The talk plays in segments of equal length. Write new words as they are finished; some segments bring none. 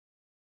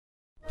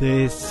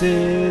This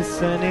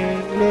is an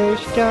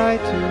English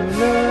guide to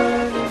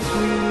learning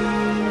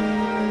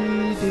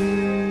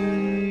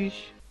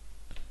Swedish.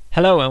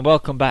 Hello and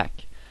welcome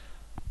back.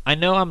 I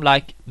know I'm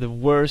like the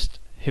worst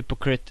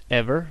hypocrite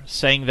ever,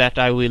 saying that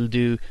I will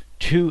do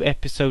 2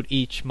 episodes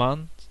each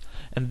month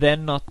and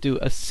then not do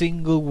a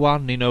single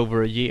one in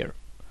over a year.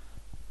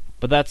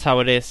 But that's how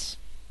it is.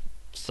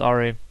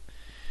 Sorry.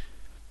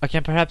 I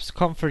can perhaps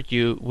comfort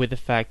you with the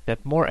fact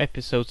that more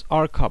episodes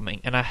are coming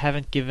and I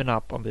haven't given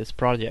up on this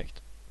project.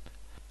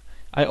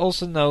 I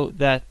also know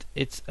that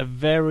it's a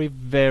very,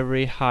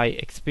 very high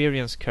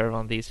experience curve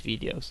on these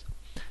videos.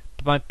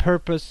 But my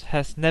purpose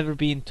has never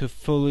been to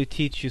fully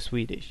teach you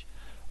Swedish,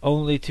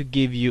 only to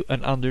give you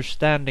an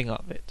understanding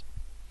of it.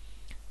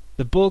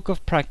 The bulk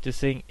of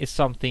practicing is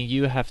something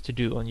you have to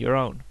do on your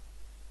own.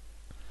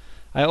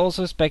 I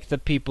also expect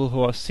that people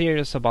who are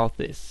serious about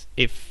this,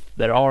 if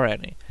there are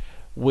any,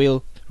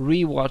 will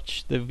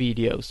re-watch the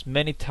videos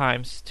many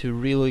times to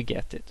really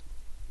get it.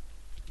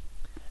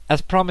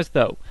 As promised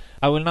though,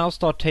 I will now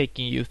start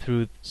taking you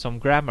through some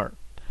grammar.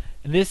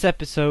 In this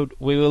episode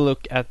we will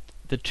look at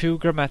the 2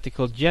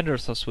 grammatical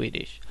genders of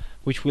Swedish,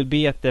 which will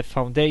be at the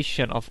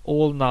foundation of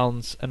all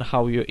nouns and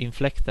how you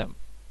inflect them.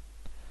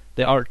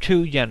 There are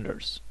 2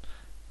 genders,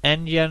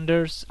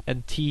 n-genders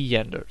and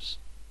t-genders.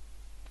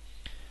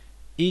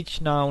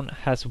 Each noun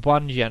has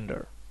 1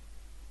 gender.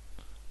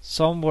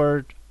 Some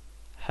word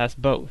has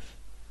both,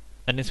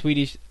 and in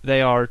Swedish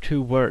they are 2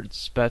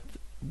 words, but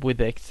with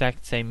the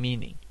exact same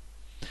meaning.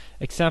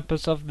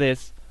 Examples of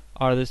this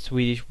are the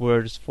Swedish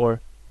words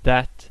for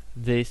that,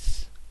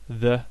 this,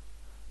 the,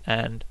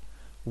 and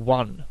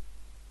one.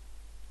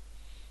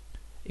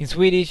 In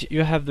Swedish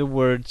you have the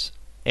words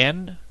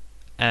en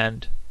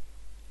and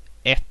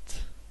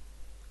ett,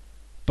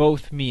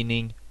 both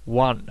meaning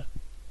one.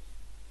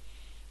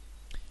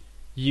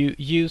 You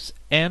use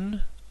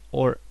en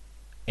or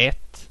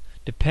ett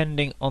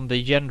depending on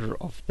the gender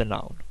of the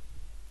noun.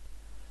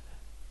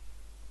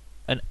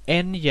 An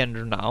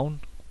n-gender noun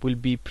will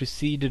be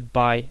preceded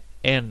by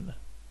n,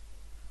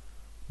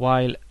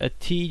 while a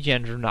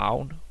t-gender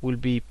noun will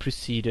be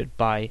preceded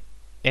by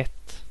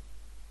ett.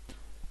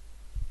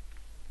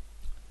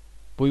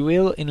 We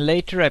will in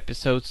later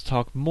episodes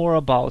talk more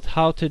about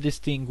how to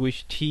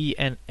distinguish t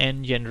and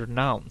n-gender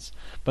nouns,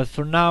 but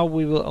for now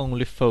we will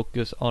only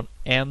focus on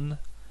n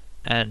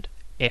and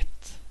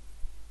ett.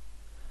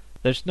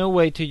 There's no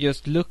way to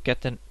just look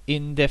at an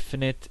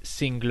indefinite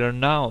singular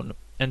noun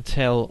and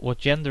tell what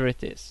gender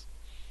it is.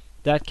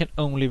 That can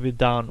only be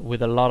done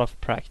with a lot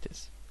of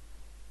practice.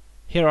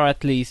 Here are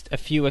at least a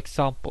few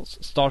examples,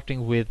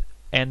 starting with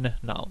n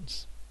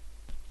nouns.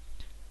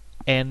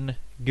 En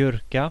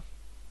gurka,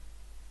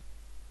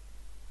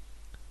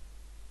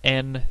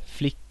 en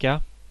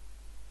flicka,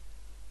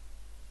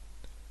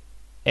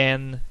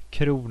 en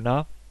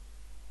krona,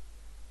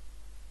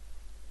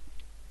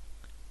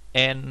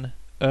 en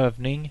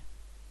övning,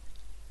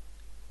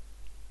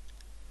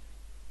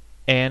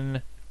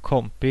 en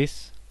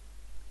kompis,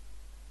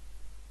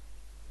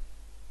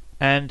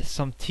 and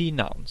some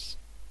t-nouns.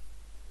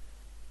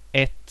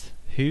 Ett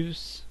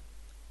hus,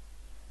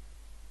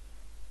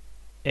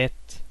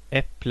 ett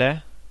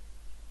äpple,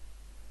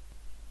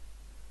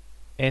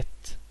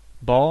 ett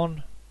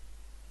barn,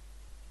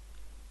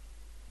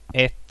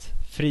 ett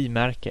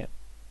frimärke.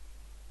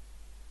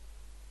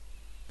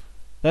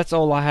 That's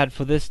all I had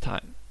for this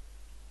time.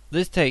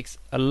 This takes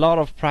a lot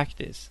of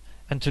practice,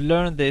 and to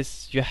learn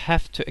this you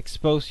have to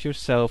expose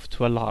yourself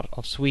to a lot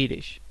of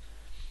Swedish.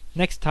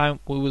 Next time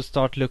we will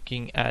start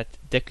looking at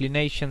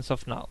declinations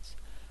of nouns,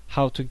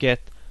 how to get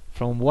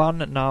from one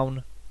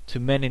noun to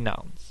many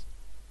nouns.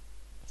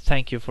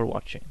 Thank you for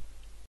watching.